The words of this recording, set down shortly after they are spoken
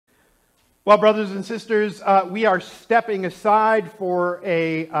Well, brothers and sisters, we are stepping aside for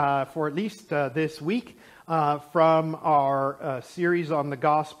at least this week from our series on the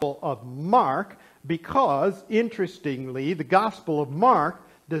Gospel of Mark, because, interestingly, the Gospel of Mark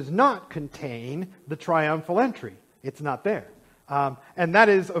does not contain the triumphal entry. It's not there. And that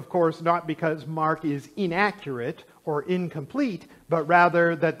is, of course, not because Mark is inaccurate or incomplete, but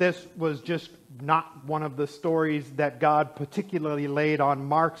rather that this was just not one of the stories that God particularly laid on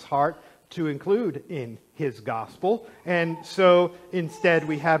Mark's heart to include in his gospel, and so instead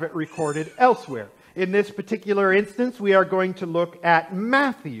we have it recorded elsewhere. In this particular instance, we are going to look at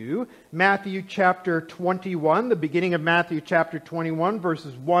Matthew chapter 21, the beginning of Matthew chapter 21,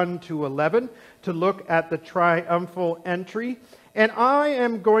 verses 1 to 11, to look at the triumphal entry. And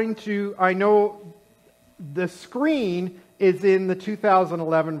I know the screen is in the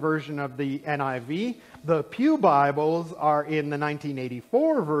 2011 version of the NIV. The Pew Bibles are in the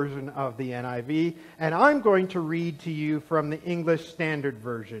 1984 version of the NIV, and I'm going to read to you from the English Standard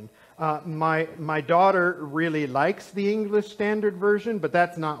Version. My daughter really likes the English Standard Version, but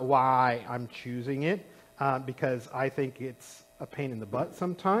that's not why I'm choosing it, because I think it's a pain in the butt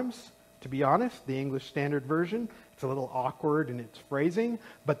sometimes, to be honest, the English Standard Version. It's a little awkward in its phrasing.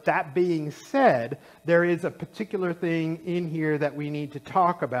 But that being said, there is a particular thing in here that we need to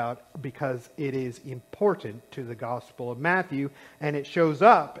talk about because it is important to the Gospel of Matthew, and it shows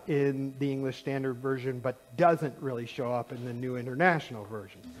up in the English Standard Version but doesn't really show up in the New International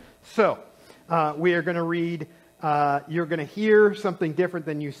Version. So, we are going to read, you're going to hear something different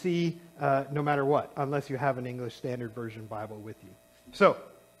than you see no matter what, unless you have an English Standard Version Bible with you. So,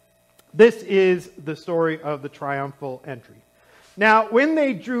 this is the story of the triumphal entry. Now, when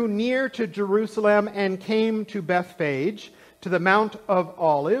they drew near to Jerusalem and came to Bethphage, to the Mount of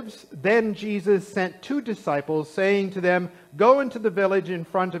Olives, then Jesus sent 2 disciples, saying to them, "Go into the village in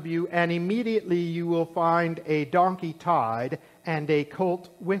front of you, and immediately you will find a donkey tied and a colt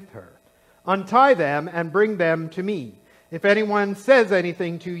with her. Untie them and bring them to me. If anyone says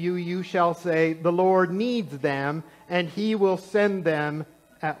anything to you, you shall say, 'The Lord needs them,' and he will send them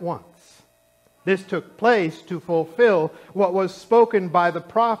at once." This took place to fulfill what was spoken by the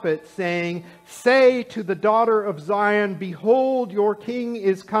prophet, saying, "Say to the daughter of Zion, behold, your king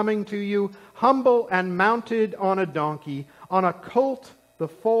is coming to you, humble and mounted on a donkey, on a colt, the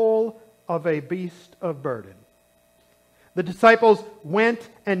foal of a beast of burden." The disciples went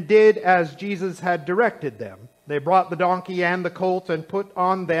and did as Jesus had directed them. They brought the donkey and the colt and put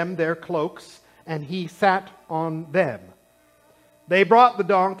on them their cloaks, and he sat on them. They brought the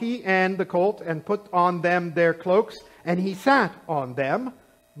donkey and the colt and put on them their cloaks, and he sat on them.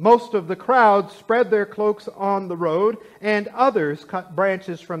 Most of the crowd spread their cloaks on the road, and others cut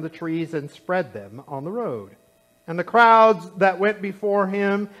branches from the trees and spread them on the road. And the crowds that went before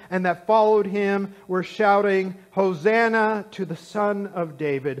him and that followed him were shouting, "Hosanna to the Son of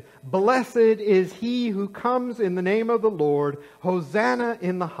David! Blessed is he who comes in the name of the Lord! Hosanna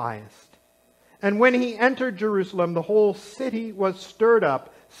in the highest!" And when he entered Jerusalem, the whole city was stirred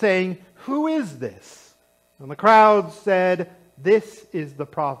up, saying, "Who is this?" And the crowd said, "This is the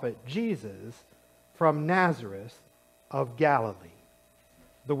prophet Jesus from Nazareth of Galilee."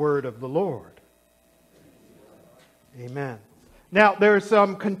 The word of the Lord. Amen. Now, there are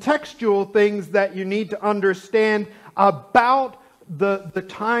some contextual things that you need to understand about the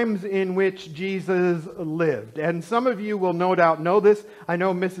times in which Jesus lived. And some of you will no doubt know this. I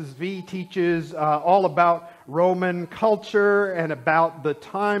know Mrs. V teaches all about Roman culture and about the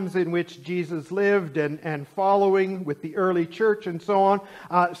times in which Jesus lived and following with the early church and so on.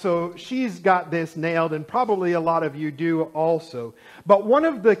 So she's got this nailed, and probably a lot of you do also. But one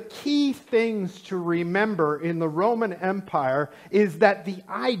of the key things to remember in the Roman Empire is that the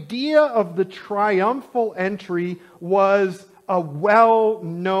idea of the triumphal entry was a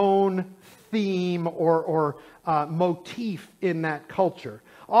well-known theme or motif in that culture.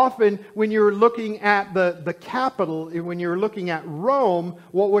 Often, when you're looking at the capital, when you're looking at Rome,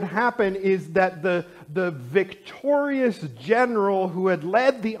 what would happen is that the victorious general who had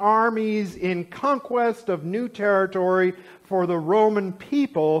led the armies in conquest of new territory for the Roman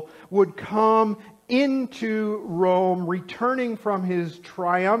people would come into Rome, returning from his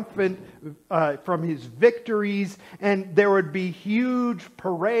from his victories, and there would be huge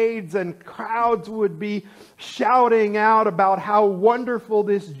parades and crowds would be shouting out about how wonderful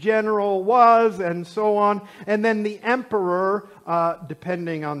this general was and so on. And then the emperor,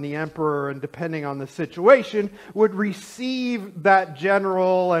 depending on the emperor and depending on the situation, would receive that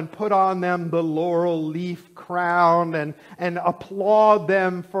general and put on them the laurel leaf crown and applaud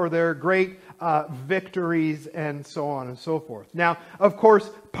them for their great victories and so on and so forth. Now, of course,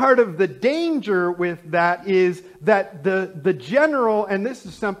 part of the danger with that is that the general, and this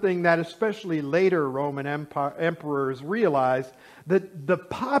is something that especially later Roman emperors realized, that the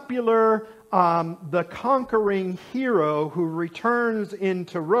popular, the conquering hero who returns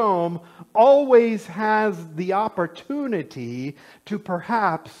into Rome always has the opportunity to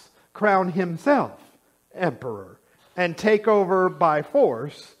perhaps crown himself emperor and take over by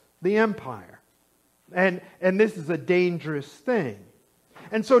force the empire. And this is a dangerous thing.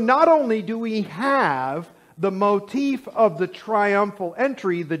 And so not only do we have the motif of the triumphal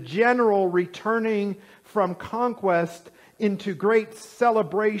entry, the general returning from conquest into great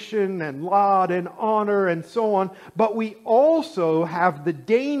celebration and laud and honor and so on, but we also have the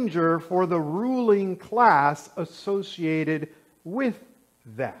danger for the ruling class associated with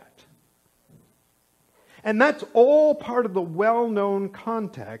that. And that's all part of the well-known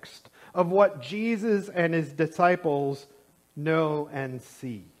context of what Jesus and his disciples know and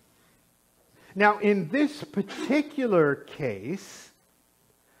see. Now, in this particular case,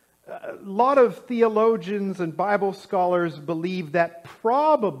 a lot of theologians and Bible scholars believe that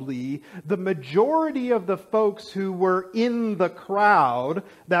probably the majority of the folks who were in the crowd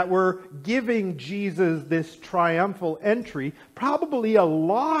that were giving Jesus this triumphal entry, probably a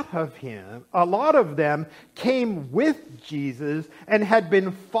lot of them came with Jesus and had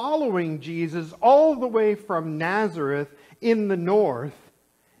been following Jesus all the way from Nazareth in the north.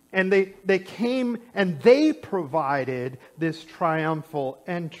 And they came and they provided this triumphal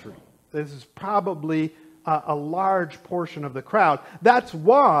entry. This is probably a large portion of the crowd. That's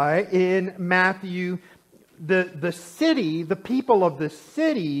why in Matthew, the people of the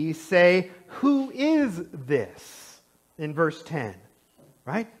city say, "Who is this?" in verse 10,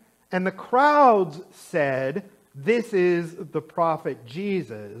 right? And the crowds said, "This is the prophet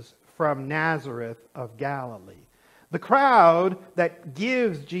Jesus from Nazareth of Galilee." The crowd that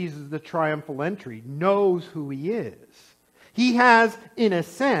gives Jesus the triumphal entry knows who he is. He has, in a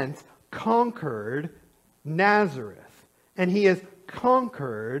sense, conquered Nazareth. And he has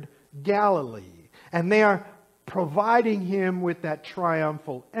conquered Galilee. And they are providing him with that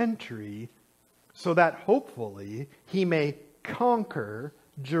triumphal entry so that hopefully he may conquer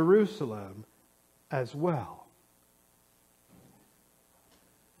Jerusalem as well.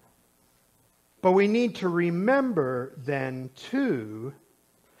 But we need to remember then, too,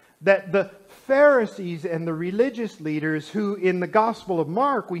 that the Pharisees and the religious leaders who in the Gospel of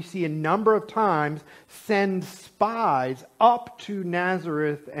Mark we see a number of times send spies up to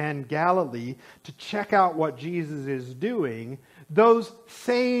Nazareth and Galilee to check out what Jesus is doing, those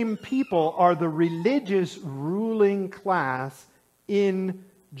same people are the religious ruling class in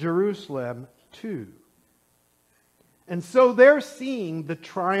Jerusalem too. And so they're seeing the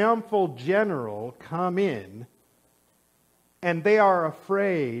triumphal general come in, and they are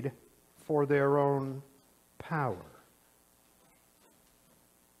afraid for their own power.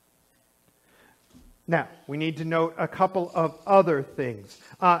 Now, we need to note a couple of other things.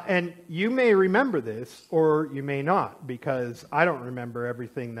 And you may remember this, or you may not, because I don't remember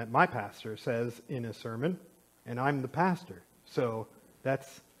everything that my pastor says in a sermon, and I'm the pastor. So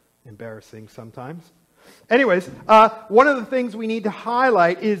that's embarrassing sometimes. Anyways, one of the things we need to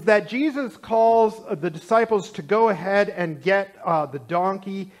highlight is that Jesus calls the disciples to go ahead and get the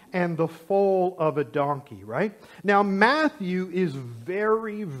donkey and the foal of a donkey, right? Now, Matthew is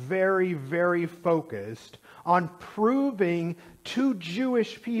very, very, very focused on proving to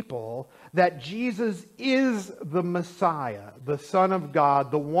Jewish people that Jesus is the Messiah, the Son of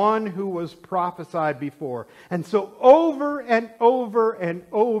God, the one who was prophesied before. And so over and over and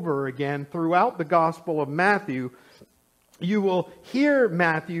over again throughout the Gospel of Matthew, you will hear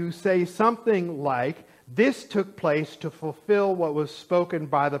Matthew say something like, "This took place to fulfill what was spoken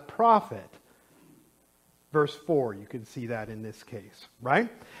by the prophet." Verse 4, you can see that in this case, right?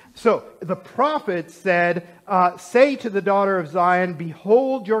 So, the prophet said, "Say to the daughter of Zion,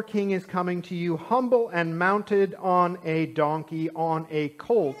 behold, your king is coming to you, humble and mounted on a donkey, on a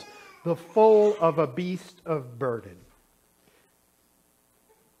colt, the foal of a beast of burden."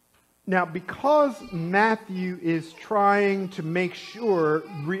 Now, because Matthew is trying to make sure,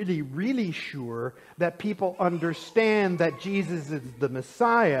 really, really sure, that people understand that Jesus is the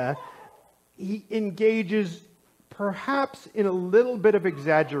Messiah, he engages perhaps in a little bit of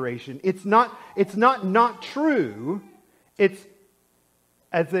exaggeration. It's not true. It's,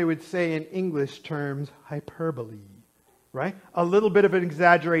 as they would say in English terms, hyperbole, right? A little bit of an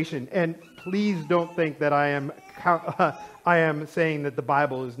exaggeration. And please don't think that I am saying that the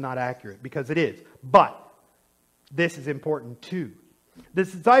Bible is not accurate, because it is. But this is important too. The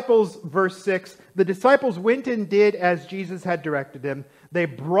disciples, verse 6, the disciples went and did as Jesus had directed them. They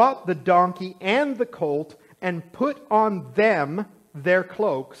brought the donkey and the colt and put on them their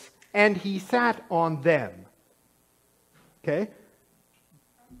cloaks, and he sat on them. Okay?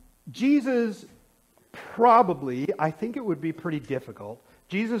 Jesus probably, I think it would be pretty difficult,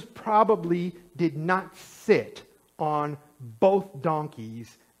 Jesus probably did not sit on both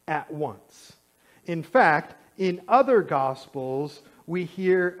donkeys at once. In fact, in other Gospels, we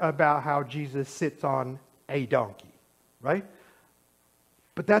hear about how Jesus sits on a donkey, right?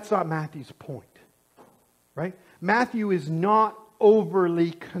 But that's not Matthew's point, right? Matthew is not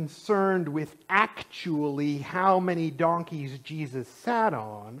overly concerned with actually how many donkeys Jesus sat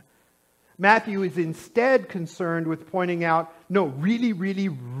on. Matthew is instead concerned with pointing out, no, really, really,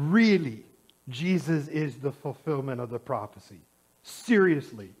 really, Jesus is the fulfillment of the prophecy.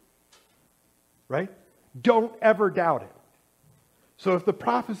 Seriously. Right? Don't ever doubt it. So if the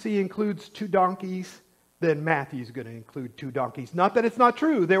prophecy includes 2 donkeys, then Matthew's going to include 2 donkeys. Not that it's not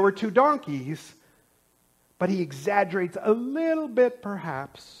true. There were 2 donkeys. But he exaggerates a little bit,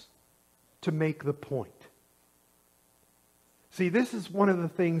 perhaps, to make the point. See, this is one of the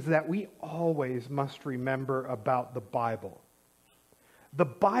things that we always must remember about the Bible. The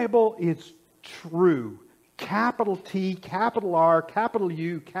Bible is true. Capital T, capital R, capital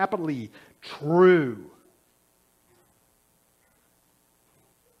U, capital E. True.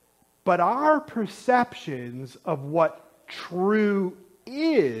 But our perceptions of what true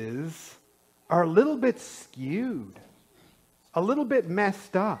is are a little bit skewed, a little bit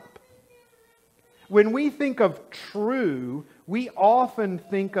messed up. When we think of true, we often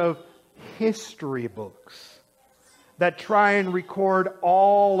think of history books that try and record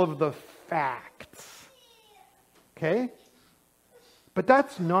all of the facts. Okay? But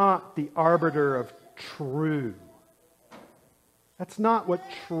that's not the arbiter of true. That's not what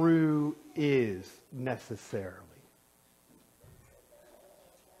true is necessarily.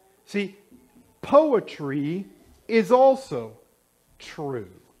 See, poetry is also true.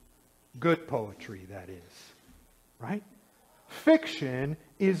 Good poetry, that is. Right? Fiction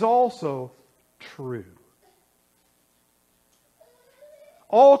is also true.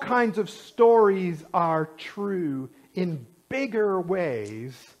 All kinds of stories are true in bigger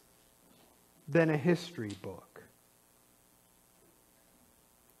ways than a history book.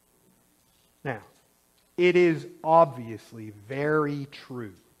 Now, it is obviously very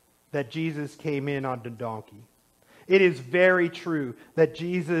true that Jesus came in on the donkey. It is very true that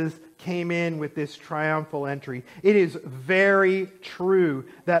Jesus came in with this triumphal entry. It is very true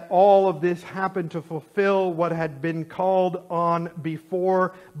that all of this happened to fulfill what had been called on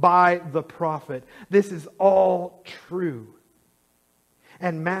before by the prophet. This is all true.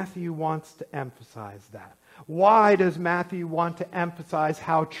 And Matthew wants to emphasize that. Why does Matthew want to emphasize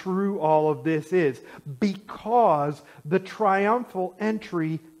how true all of this is? Because the triumphal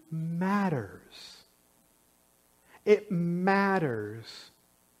entry matters. It matters.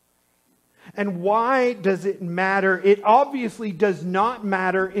 And why does it matter? It obviously does not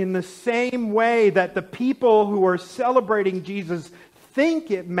matter in the same way that the people who are celebrating Jesus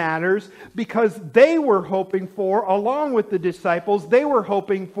think it matters, because they were hoping for, along with the disciples, they were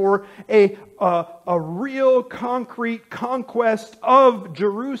hoping for a real concrete conquest of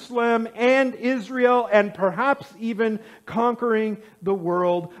Jerusalem and Israel, and perhaps even conquering the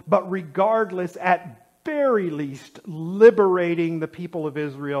world. But regardless, at very least, liberating the people of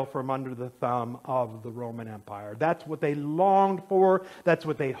Israel from under the thumb of the Roman Empire. That's what they longed for. That's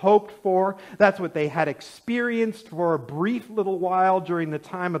what they hoped for. That's what they had experienced for a brief little while during the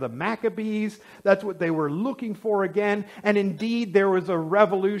time of the Maccabees. That's what they were looking for again. And indeed, there was a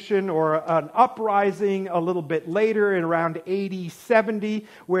revolution or an uprising a little bit later in around AD 70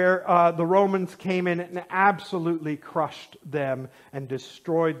 where the Romans came in and absolutely crushed them and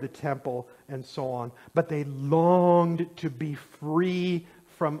destroyed the temple and so on. But they longed to be free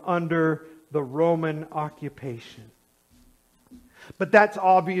from under the Roman occupation. But that's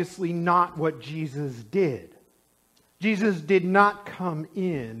obviously not what Jesus did. Jesus did not come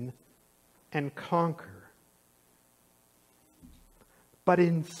in and conquer. But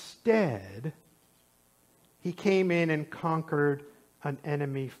instead, he came in and conquered an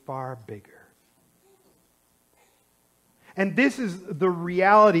enemy far bigger. And this is the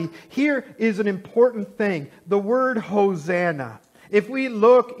reality. Here is an important thing. The word Hosanna. If we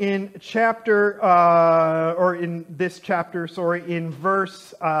look in in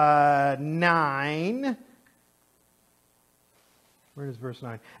verse 9. Where is verse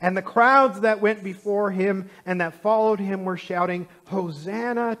 9? And the crowds that went before him and that followed him were shouting,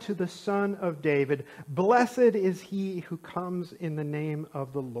 Hosanna to the Son of David. Blessed is he who comes in the name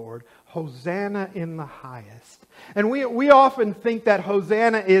of the Lord. Hosanna in the highest. And we often think that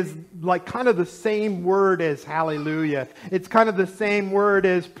Hosanna is like kind of the same word as hallelujah. It's kind of the same word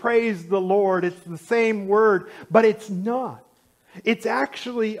as praise the Lord. It's the same word, but it's not. It's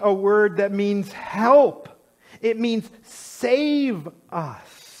actually a word that means help. It means save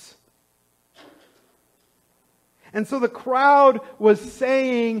us. And so the crowd was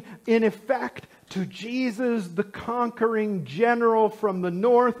saying, in effect, to Jesus, the conquering general from the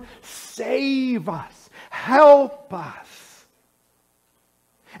north, save us, help us.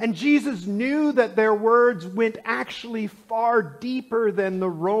 And Jesus knew that their words went actually far deeper than the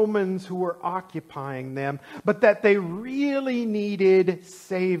Romans who were occupying them, but that they really needed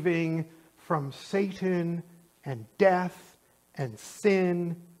saving from Satan and death and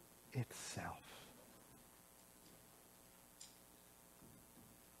sin itself.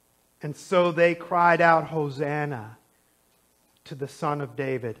 And so they cried out, Hosanna to the Son of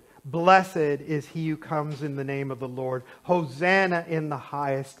David. Blessed is he who comes in the name of the Lord. Hosanna in the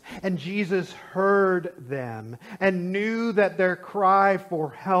highest. And Jesus heard them and knew that their cry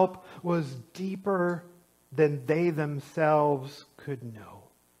for help was deeper than they themselves could know.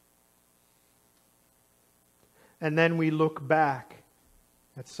 And then we look back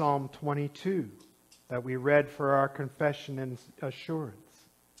at Psalm 22 that we read for our confession and assurance.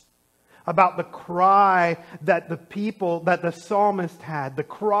 About the cry that the psalmist had, the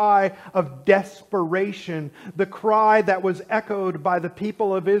cry of desperation, the cry that was echoed by the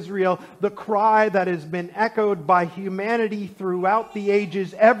people of Israel, the cry that has been echoed by humanity throughout the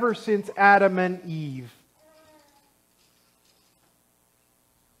ages ever since Adam and Eve.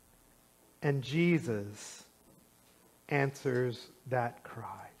 And Jesus answers that cry.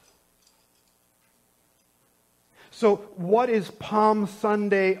 So what is Palm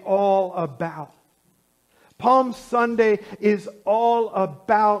Sunday all about? Palm Sunday is all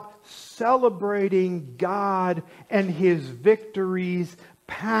about celebrating God and His victories,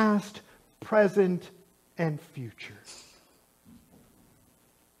 past, present, and future.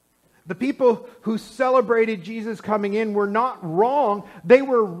 The people who celebrated Jesus coming in were not wrong. They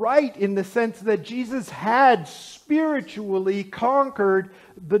were right in the sense that Jesus had spiritually conquered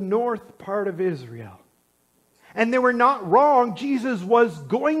the north part of Israel. And they were not wrong. Jesus was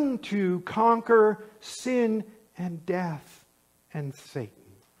going to conquer sin and death and Satan.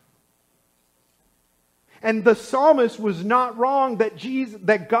 And the psalmist was not wrong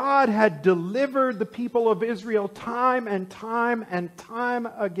that God had delivered the people of Israel time and time and time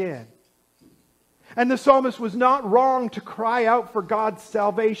again. And the psalmist was not wrong to cry out for God's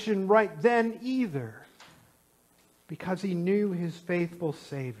salvation right then either, because he knew his faithful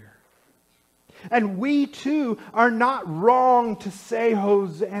Savior. And we too are not wrong to say,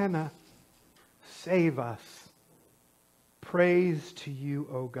 Hosanna, save us. Praise to you,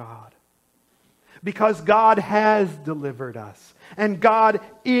 O God. Because God has delivered us, and God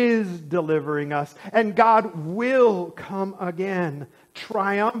is delivering us, and God will come again,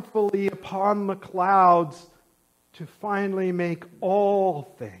 triumphantly upon the clouds, to finally make all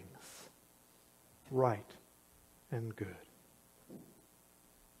things right and good.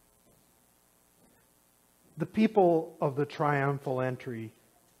 The people of the triumphal entry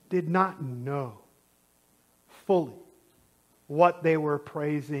did not know fully what they were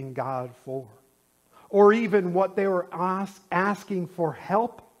praising God for, or even what they were asking for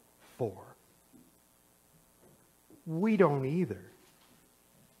help for. We don't either.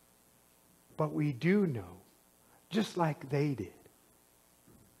 But we do know, just like they did,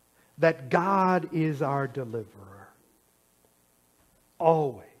 that God is our deliverer.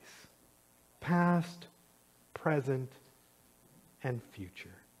 Always. Past, present, and future.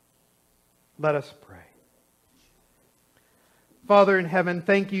 Let us pray. Father in heaven,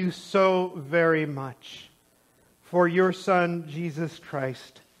 thank you so very much for your Son, Jesus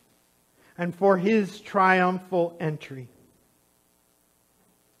Christ, and for His triumphal entry.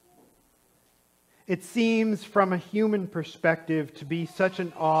 It seems from a human perspective to be such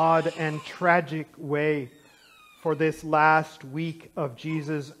an odd and tragic way for this last week of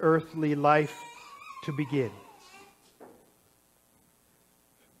Jesus' earthly life to begin.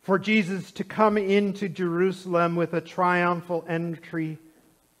 For Jesus to come into Jerusalem with a triumphal entry,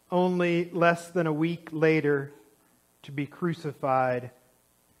 only less than a week later to be crucified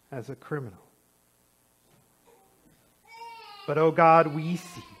as a criminal. But, oh God, we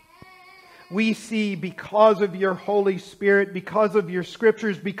see. We see, because of your Holy Spirit, because of your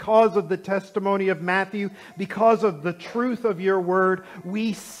Scriptures, because of the testimony of Matthew, because of the truth of your word,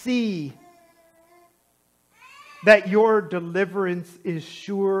 we see that your deliverance is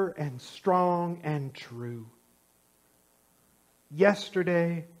sure and strong and true.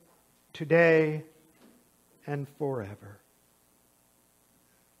 Yesterday, today, and forever.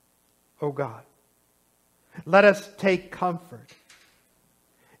 O God, let us take comfort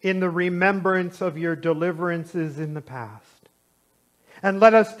in the remembrance of your deliverances in the past. And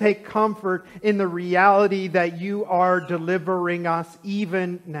let us take comfort in the reality that you are delivering us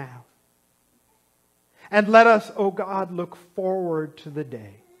even now. And let us, O God, look forward to the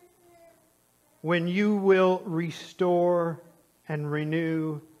day when you will restore and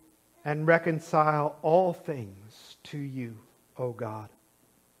renew and reconcile all things to you, O God,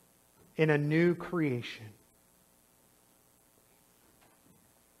 in a new creation.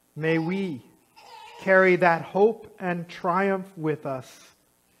 May we carry that hope and triumph with us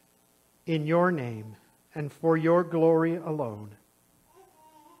in your name and for your glory alone.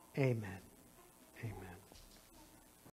 Amen.